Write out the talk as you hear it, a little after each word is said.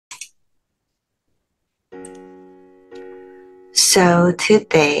So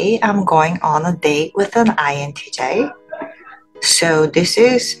today I'm going on a date with an INTJ. So this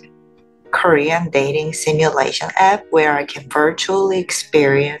is Korean dating simulation app where I can virtually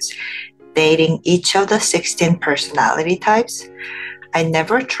experience dating each of the 16 personality types. I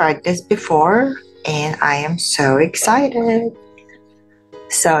never tried this before and I am so excited.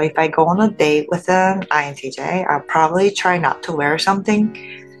 So if I go on a date with an INTJ, I'll probably try not to wear something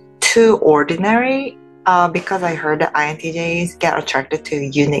too ordinary because I heard that INTJs get attracted to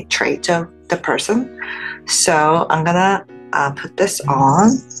unique traits of the person. So I'm gonna put this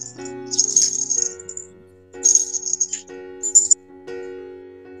on.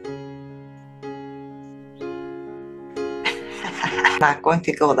 Not going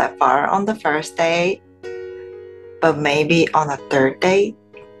to go that far on the first date, but maybe on a third date.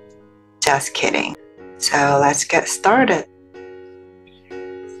 Just kidding. So let's get started.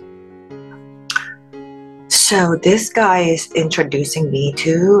 So this guy is introducing me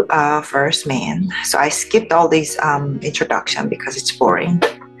to first man. So I skipped all these introduction because it's boring.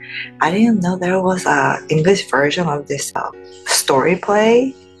 I didn't know there was a English version of this story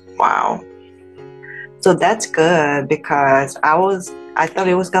play. Wow. So that's good because I thought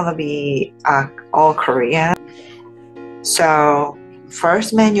it was gonna be all Korean. So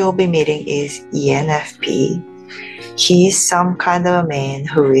first man you'll be meeting is ENFP. He's some kind of a man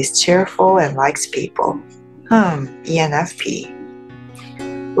who is cheerful and likes people. ENFP.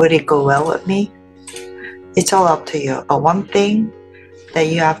 Would it go well with me? It's all up to you. But one thing that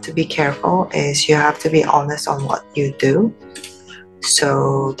you have to be careful is you have to be honest on what you do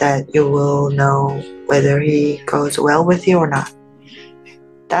so that you will know whether he goes well with you or not.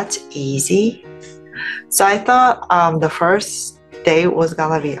 That's easy. So I thought the first date was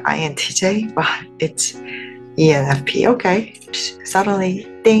gonna be INTJ, but it's ENFP. Okay. Suddenly,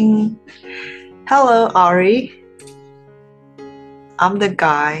 ding. Hello, Ari. I'm the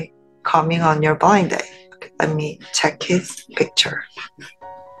guy coming on your blind date. Okay, let me check his picture.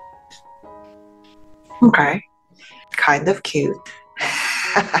 Okay. Kind of cute.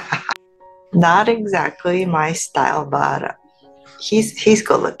 Not exactly my style, but he's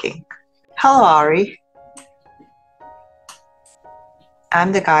good looking. Hello, Ari.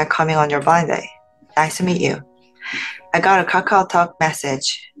 I'm the guy coming on your blind date. Nice to meet you. I got a KakaoTalk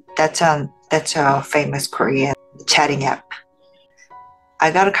message. That's a famous Korean chatting app.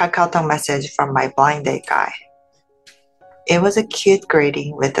 I got a KakaoTalk message from my blind date guy. It was a cute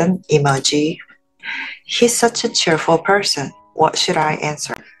greeting with an emoji. He's such a cheerful person. What should I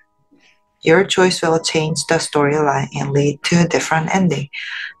answer? Your choice will change the storyline and lead to a different ending.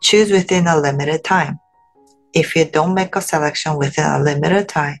 Choose within a limited time. If you don't make a selection within a limited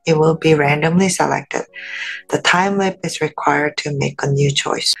time, it will be randomly selected. The time limit is required to make a new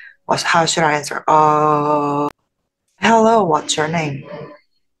choice. How should I answer? Hello, what's your name?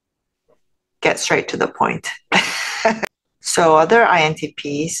 Get straight to the point. So other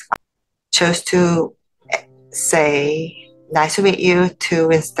INTPs chose to say, nice to meet you too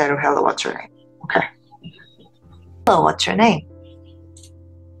instead of hello, what's your name? Okay. Hello, what's your name?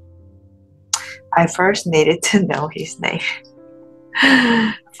 I first needed to know his name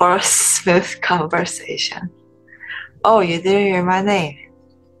for a smooth conversation. Oh, you didn't hear my name.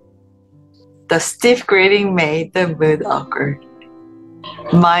 The stiff greeting made the mood awkward.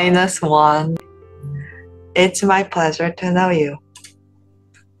 -1. It's my pleasure to know you.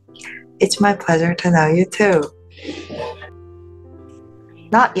 It's my pleasure to know you too.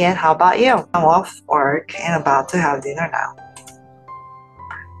 Not yet, how about you? I'm off work and about to have dinner now.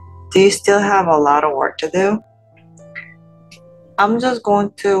 Do you still have a lot of work to do? I'm just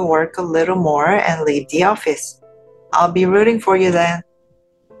going to work a little more and leave the office. I'll be rooting for you then.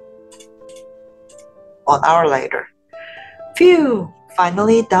 1 hour later. Phew,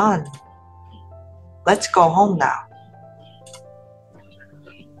 finally done. Let's go home now.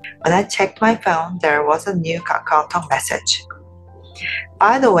 When I checked my phone, there was a new KakaoTalk message.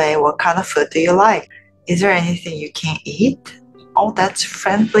 By the way, what kind of food do you like? Is there anything you can't eat? Oh, that's a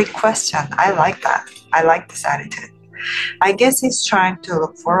friendly question. I like that. I like this attitude. I guess he's trying to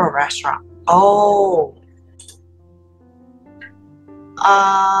look for a restaurant. Oh.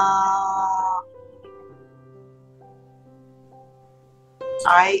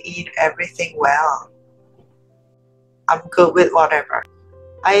 I eat everything well. I'm good with whatever.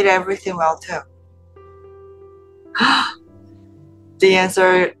 I eat everything well too. The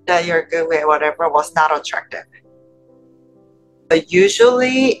answer that you're good with whatever was not attractive. But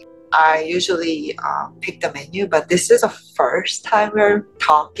I usually pick the menu, but this is the first time we're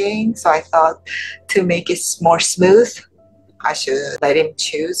talking, so I thought to make it more smooth, I should let him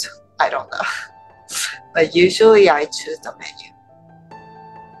choose. I don't know. But usually I choose the menu.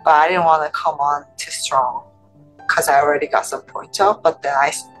 But I didn't want to come on too strong because I already got some points off, but then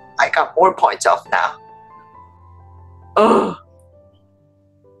I got more points off now. Oh.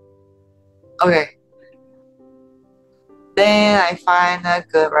 Okay. Then I find a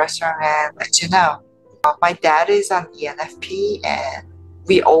good restaurant and let you know. My dad is an ENFP, and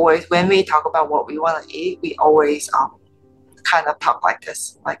we always, when we talk about what we want to eat, we always kind of talk like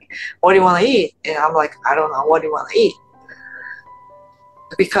this, like, what do you want to eat? And I'm like, I don't know, what do you want to eat?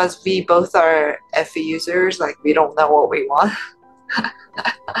 Because we both are FE users, like we don't know what we want.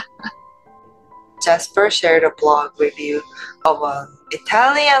 Jasper shared a blog review of an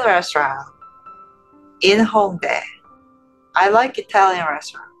Italian restaurant in Hongdae. I like Italian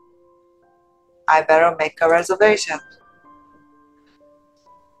restaurant. I better make a reservation.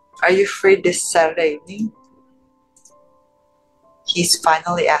 Are you free this Saturday evening? He's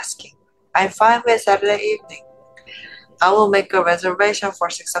finally asking. I'm fine with Saturday evening. I will make a reservation for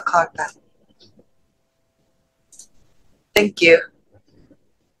 6 o'clock then. Thank you.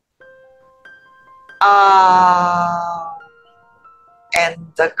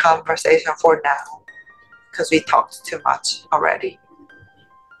 End the conversation for now because we talked too much already.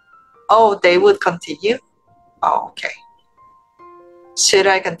 Oh, they would continue? Oh, okay. Should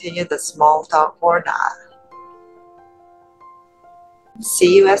I continue the small talk or not?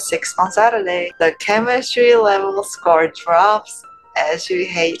 See you at 6 on Saturday. The chemistry level score drops as you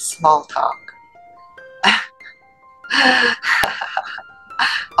hate small talk.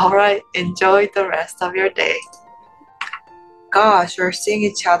 Alright, enjoy the rest of your day. Gosh, we're seeing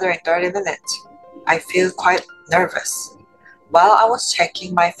each other in 30 minutes. I feel quite nervous. While I was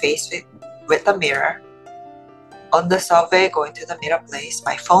checking my face with the mirror, on the subway going to the meetup place,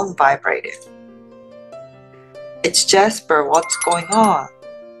 my phone vibrated. It's Jasper, what's going on?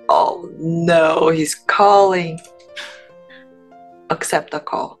 Oh no, he's calling. Accept the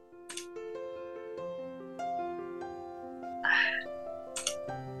call.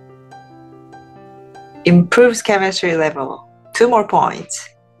 Improves chemistry level. 2 more points.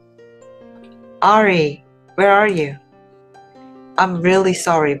 Ari, where are you? I'm really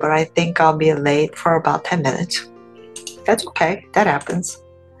sorry, but I think I'll be late for about 10 minutes. That's okay, that happens.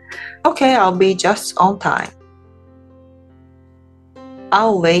 Okay, I'll be just on time.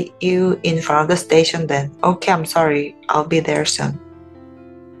 I'll wait you in front of the station then. Okay, I'm sorry, I'll be there soon.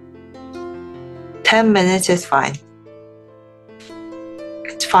 10 minutes is fine.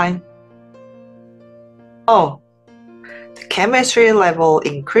 It's fine. Oh, the chemistry level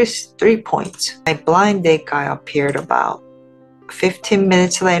increased 3 points. My blind date guy appeared about 15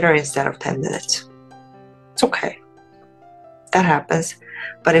 minutes later instead of 10 minutes. It's okay. That happens.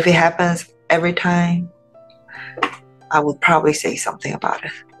 But if it happens every time, I would probably say something about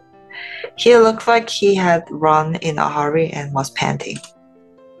it. He looked like he had run in a hurry and was panting,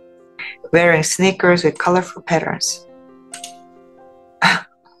 wearing sneakers with colorful patterns.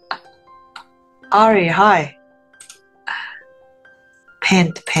 Ari, hi.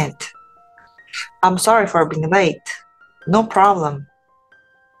 Pant. I'm sorry for being late. No problem.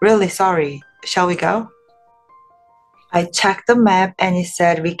 Really sorry. Shall we go? I checked the map and it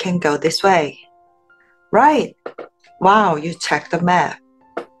said we can go this way. Right. Wow, you checked the map.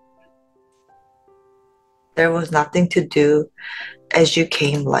 There was nothing to do as you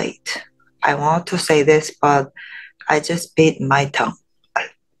came late. I want to say this, but I just bit my tongue.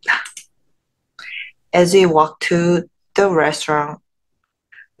 As we walked to the restaurant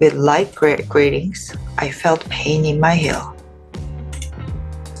with light greetings, I felt pain in my heel.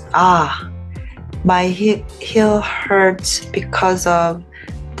 My heel hurts because of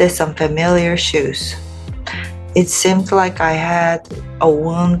these unfamiliar shoes. It seemed like I had a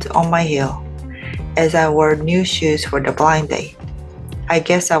wound on my heel as I wore new shoes for the blind date. I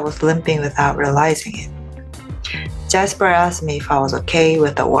guess I was limping without realizing it. Jasper asked me if I was okay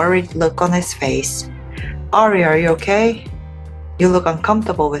with a worried look on his face. Ari, are you okay? You look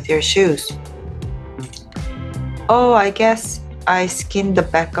uncomfortable with your shoes. Oh, I guess I skinned the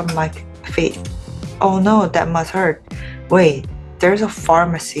back of my feet. Oh no, that must hurt. Wait, there's a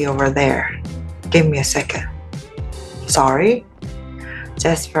pharmacy over there. Give me a second. Sorry?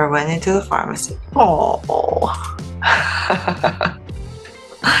 Jasper went into the pharmacy. Oh,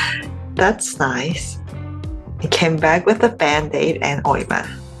 that's nice. He came back with a band-aid and ointment,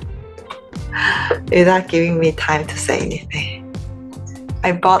 without giving me time to say anything.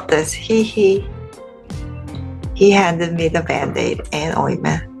 I bought this, He handed me the band-aid and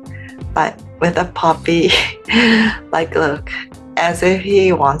ointment, but with a puppy like look, as if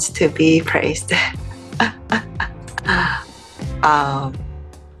he wants to be praised.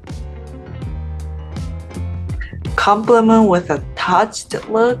 Compliment with a touched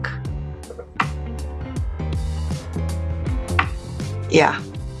look? Yeah,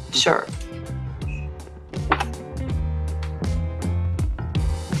 sure.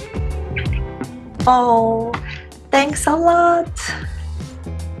 Oh, thanks a lot.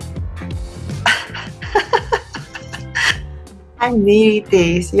 I needed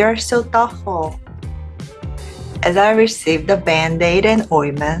this. You're so thoughtful. As I received the band-aid and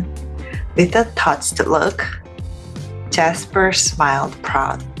ointment with a touched look, Jasper smiled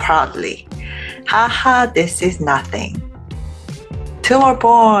proudly. Haha, this is nothing. 2 more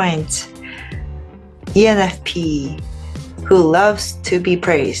points. ENFP, who loves to be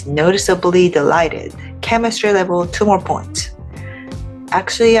praised, noticeably delighted. Chemistry level, 2 more points.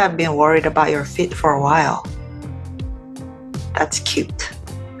 Actually, I've been worried about your fit for a while. That's cute.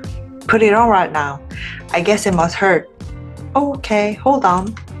 Put it on right now. I guess it must hurt. Oh, okay, hold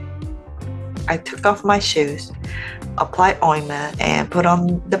on. I took off my shoes, applied ointment, and put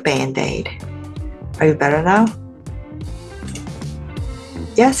on the band-aid. Are you better now?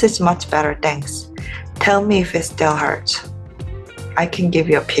 Yes, it's much better, thanks. Tell me if it still hurts. I can give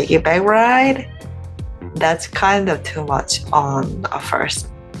you a piggyback ride. That's kind of too much on a first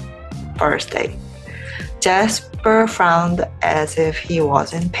date. Jasper frowned as if he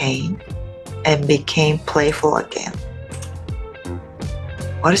was in pain and became playful again.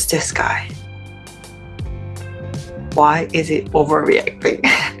 What is this guy? Why is he overreacting?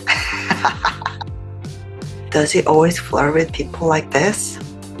 Does he always flirt with people like this?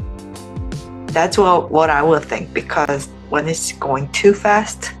 That's what I would think, because when it's going too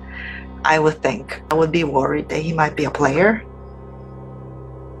fast, I would be worried that he might be a player.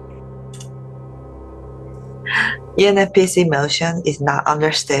 ENFP's emotion is not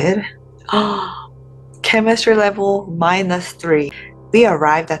understood. Chemistry level -3. We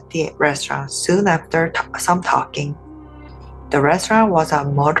arrived at the restaurant soon after some talking. The restaurant was a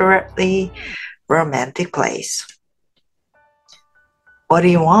moderately romantic place. What do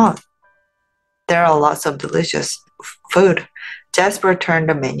you want? There are lots of delicious food. Jasper turned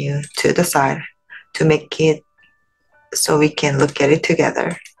the menu to the side to make it so we can look at it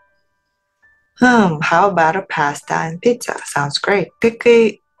together. How about a pasta and pizza? Sounds great.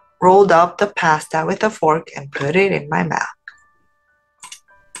 Quickly rolled up the pasta with a fork and put it in my mouth.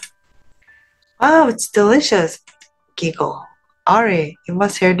 Wow, it's delicious. Giggle. Ari, you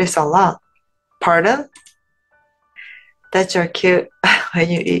must hear this a lot. Pardon? That you're cute when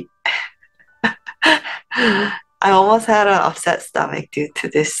you eat. I almost had an upset stomach due to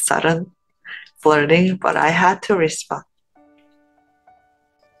this sudden flirting, but I had to respond.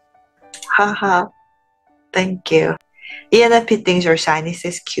 Haha, thank you. ENFP thinks your shyness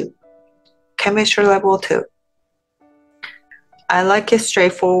is cute. Chemistry level 2. I like his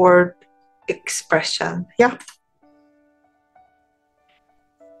straightforward expression. Yeah.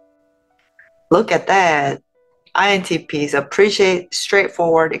 Look at that. INTPs appreciate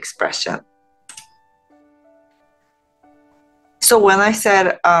straightforward expression. So when I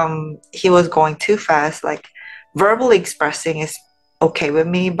said he was going too fast, like verbally expressing is okay with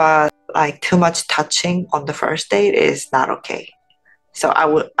me, but like too much touching on the first date is not okay. So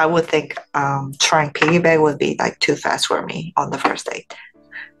I would think trying piggyback would be like too fast for me on the first date.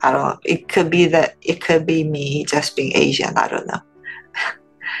 I don't know. It could be me just being Asian. I don't know.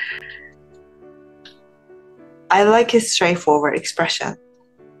 I like his straightforward expression.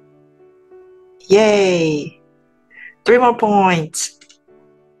 Yay! 3 more points.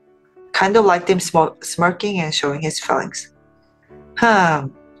 Kind of liked him smirking and showing his feelings.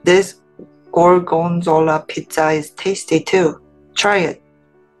 This gorgonzola pizza is tasty too. Try it.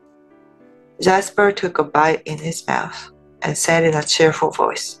 Jasper took a bite in his mouth and said in a cheerful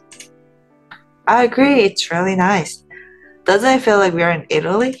voice, I agree, it's really nice. Doesn't it feel like we're in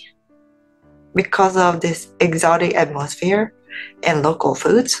Italy? Because of this exotic atmosphere and local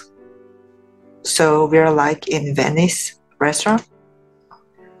foods? So we're like in Venice restaurant?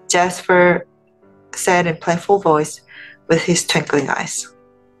 Jasper said in playful voice with his twinkling eyes,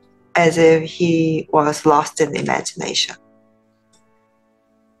 as if he was lost in imagination.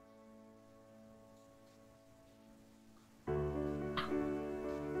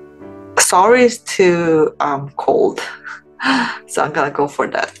 Sorry is too cold, so I'm gonna go for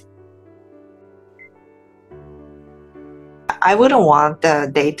that. I wouldn't want the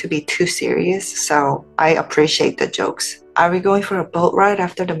date to be too serious, so I appreciate the jokes. Are we going for a boat ride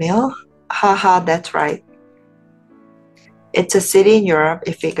after the meal? Haha, that's right. It's a city in Europe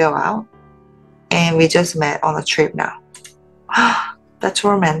if we go out, and we just met on a trip now. That's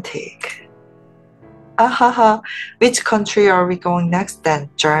romantic. Ahaha, which country are we going next then?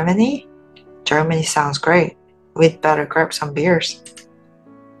 Germany? Germany sounds great. we'd better grab some beers.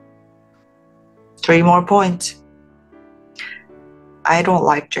 3 more points. I don't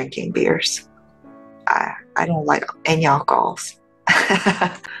like drinking beers. I don't like any alcohols.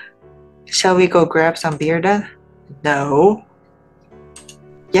 Shall we go grab some beer then? No.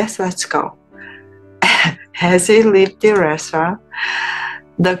 Yes, let's go. As we leave the restaurant,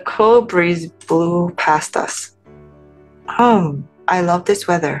 the cool breeze blew past us. I love this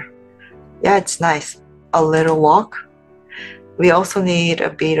weather. Yeah, it's nice. A little walk. We also need a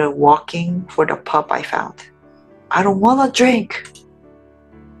bit of walking for the pub I found. I don't want to drink.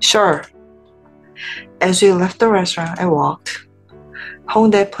 Sure. As we left the restaurant and walked,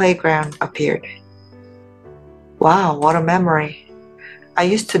 Hongdae Playground appeared. Wow, what a memory. I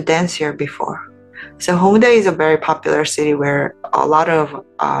used to dance here before. So Hongdae is a very popular city where a lot of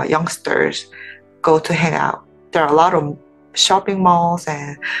youngsters go to hang out. There are a lot of shopping malls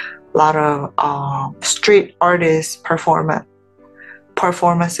and a lot of street artists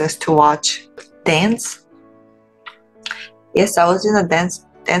performances to watch. Dance? Yes, I was in a dance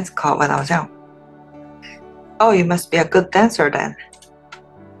club when I was young. Oh, you must be a good dancer then.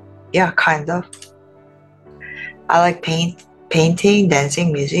 Yeah, kind of. I like painting,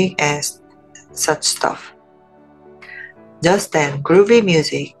 dancing, music, and such stuff. Just then, groovy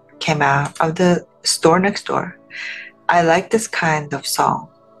music came out of the store next door. I like this kind of song.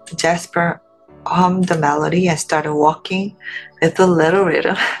 Jasper hummed the melody and started walking with a little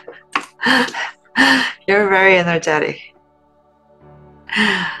rhythm. You're very energetic.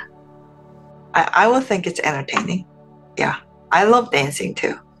 I would think it's entertaining. Yeah, I love dancing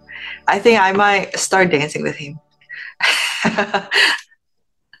too. I think I might start dancing with him.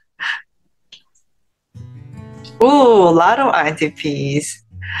 Ooh, a lot of INTPs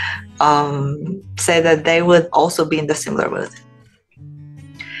say that they would also be in the similar mood.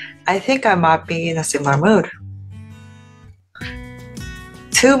 I think I might be in a similar mood.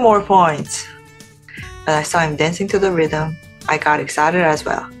 2 more points. When I saw him dancing to the rhythm, I got excited as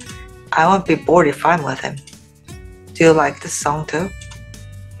well. I won't be bored if I'm with him. Do you like this song too?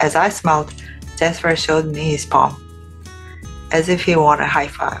 As I smiled, Jasper showed me his palm, as if he wanted a high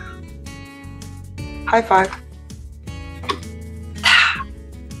five. High five.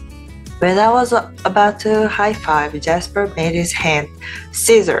 When I was about to high five, Jasper made his hand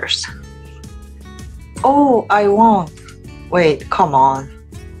scissors. Oh, I won. Wait, come on.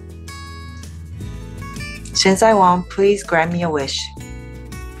 Since I won, please grant me a wish.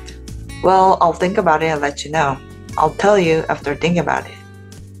 Well, I'll think about it and let you know. I'll tell you after thinking about it.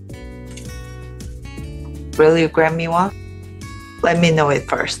 Will you grant me one? Let me know it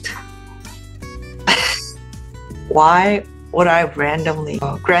first. Why would I randomly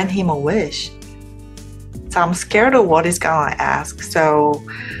grant him a wish? So I'm scared of what he's gonna ask, so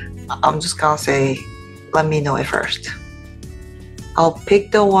I'm just gonna say, let me know it first. I'll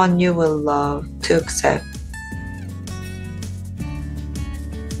pick the one you will love to accept.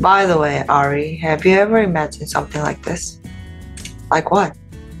 By the way, Ari, have you ever imagined something like this? Like what?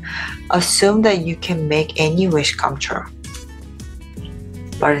 Assume that you can make any wish come true.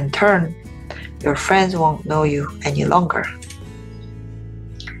 But in turn, your friends won't know you any longer.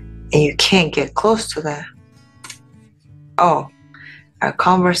 And you can't get close to them. Oh, our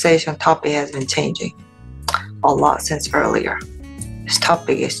conversation topic has been changing a lot since earlier. This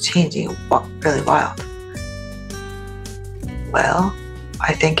topic is changing really wild. Well,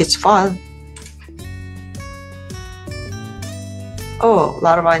 I think it's fun. Oh, a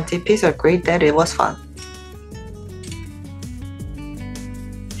lot of INTPs agreed that it was fun.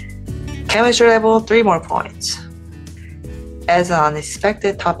 Chemistry level, 3 more points. As an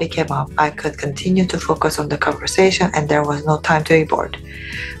unexpected topic came up, I could continue to focus on the conversation and there was no time to be bored.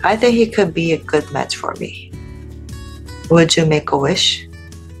 I think he could be a good match for me. Would you make a wish?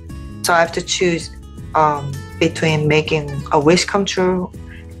 So I have to choose between making a wish come true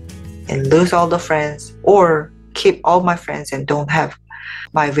and lose all the friends, or keep all my friends and don't have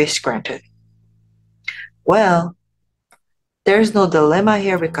my wish granted. Well, there's no dilemma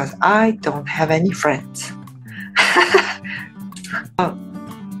here because I don't have any friends.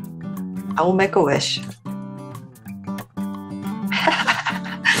 I will make a wish.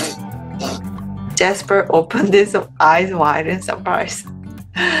 Jasper opened his eyes wide in surprise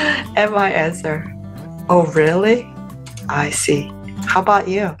at my answer. Oh, really? I see. How about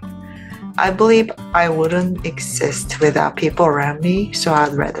you? I believe I wouldn't exist without people around me, so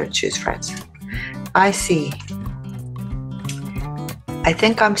I'd rather choose friends. I see. I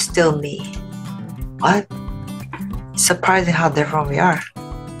think I'm still me. What? Surprising how different we are.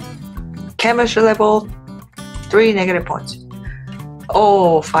 Chemistry level, 3 negative points.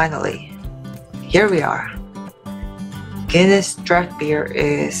 Oh, finally. Here we are. Guinness draft beer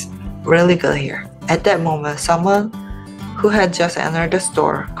is really good here. At that moment, someone who had just entered the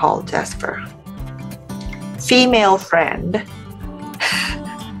store called Jasper. Female friend.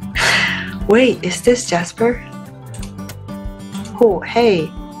 Wait, is this Jasper? Oh, hey,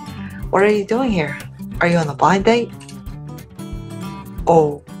 what are you doing here? Are you on a blind date?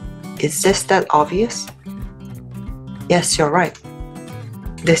 Oh, is this that obvious? Yes, you're right.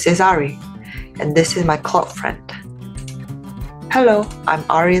 This is Ari, and this is my club friend. Hello, I'm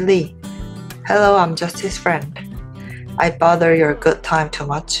Ari Lee. Hello, I'm just his friend. I bother your good time too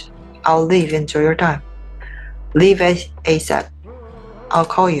much. I'll leave, enjoy your time. Leave ASAP. I'll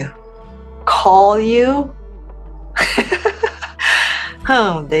call you. Call you?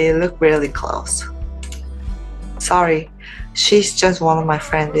 Oh, they look really close. Sorry, she's just one of my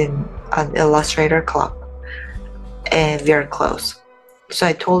friends in an illustrator club. And we're close. So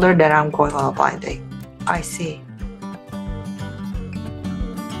I told her that I'm going on a blind date. I see.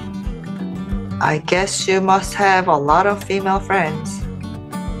 I guess you must have a lot of female friends.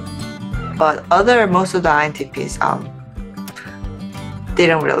 But most of the INTPs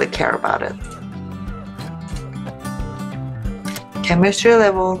didn't really care about it. Chemistry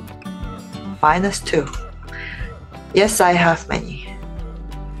level -2. Yes, I have many,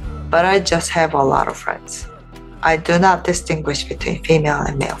 but I just have a lot of friends. I do not distinguish between female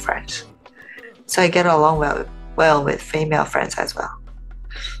and male friends, so I get along well with female friends as well.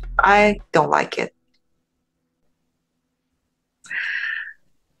 I don't like it.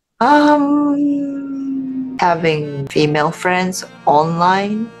 Having female friends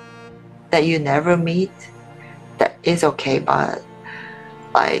online that you never meet, that is okay, but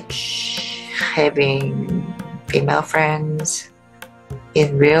like having female friends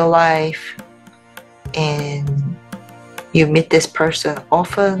in real life and you meet this person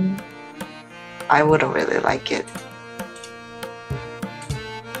often, I wouldn't really like it.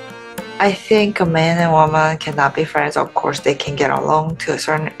 I think a man and woman cannot be friends. Of course, they can get along to a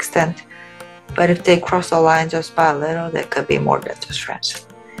certain extent, but if they cross the line just by a little, they could be more than just friends.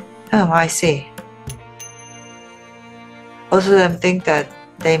 I see. Most of them think that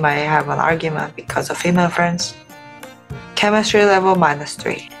they might have an argument because of female friends. Chemistry level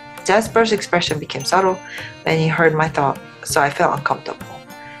 -3. Jasper's expression became subtle when he heard my thought, so I felt uncomfortable,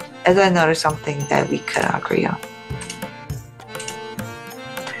 as I noticed something that we couldn't agree on.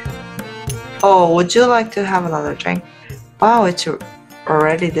 Oh, would you like to have another drink? Wow, it's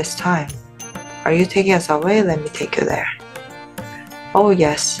already this time. Are you taking us away? Let me take you there. Oh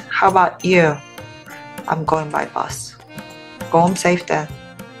yes, how about you? I'm going by bus. Go home safe then.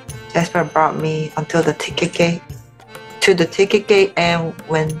 Jasper brought me until the ticket gate, and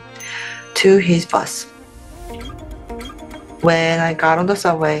went to his bus. When I got on the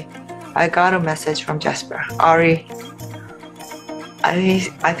subway, I got a message from Jasper. Ari,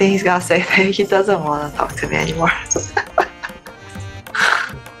 I think he's gonna say that he doesn't want to talk to me anymore.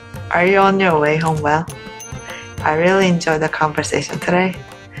 Are you on your way home well? I really enjoyed the conversation today.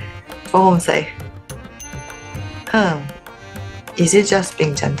 Go home safe. Is it just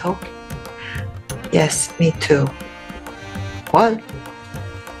being gentle? Yes, me too. What?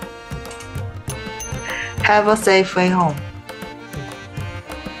 Have a safe way home.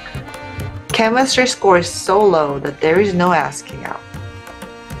 Chemistry score is so low that there is no asking out.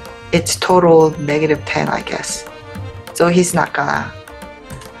 It's total -10, I guess. So he's not gonna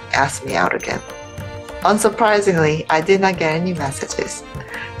ask me out again. Unsurprisingly, I did not get any messages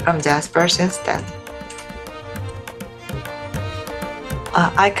from Jasper since then.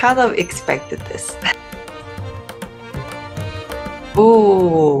 I kind of expected this.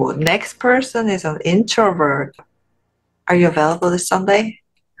 Ooh, next person is an introvert. Are you available this Sunday?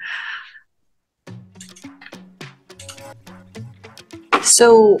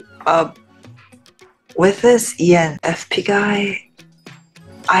 So, with this ENFP guy,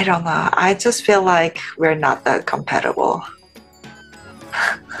 I don't know. I just feel like we're not that compatible.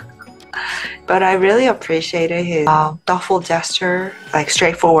 But I really appreciated his thoughtful gesture, like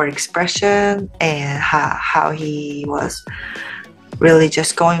straightforward expression, and how he was really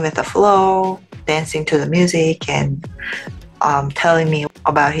just going with the flow, dancing to the music, and telling me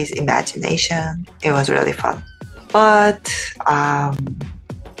about his imagination. It was really fun. But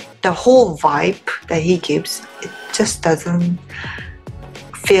the whole vibe that he gives, it just doesn't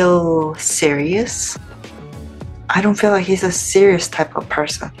feel serious. I don't feel like he's a serious type of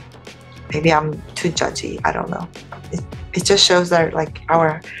person. Maybe I'm too judgy, I don't know. It just shows that like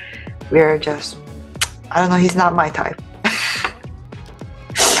we're just, I don't know, he's not my type.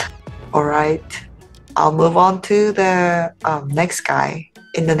 Alright, I'll move on to the next guy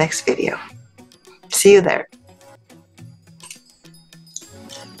in the next video. See you there.